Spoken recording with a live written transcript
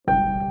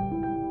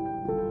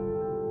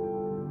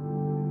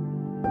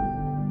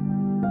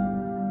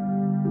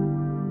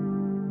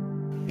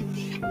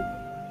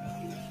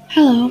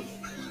Hello,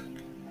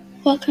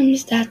 welcome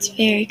to That's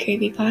Very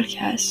Creepy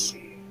Podcast.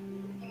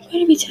 I'm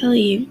going to be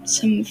telling you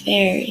some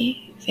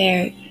very,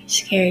 very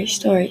scary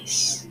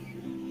stories.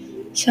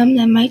 Some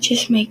that might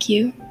just make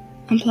you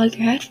unplug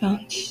your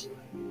headphones.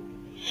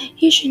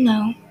 You should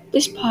know,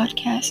 this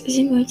podcast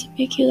isn't going to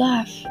make you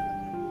laugh.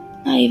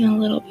 Not even a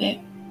little bit.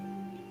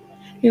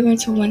 You're going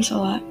to wince a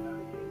lot.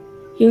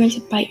 You're going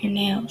to bite your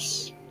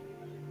nails.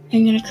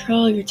 And you're going to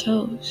curl your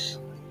toes.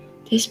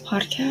 This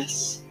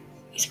podcast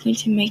is going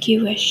to make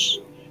you wish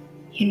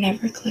you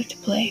never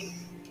clicked play.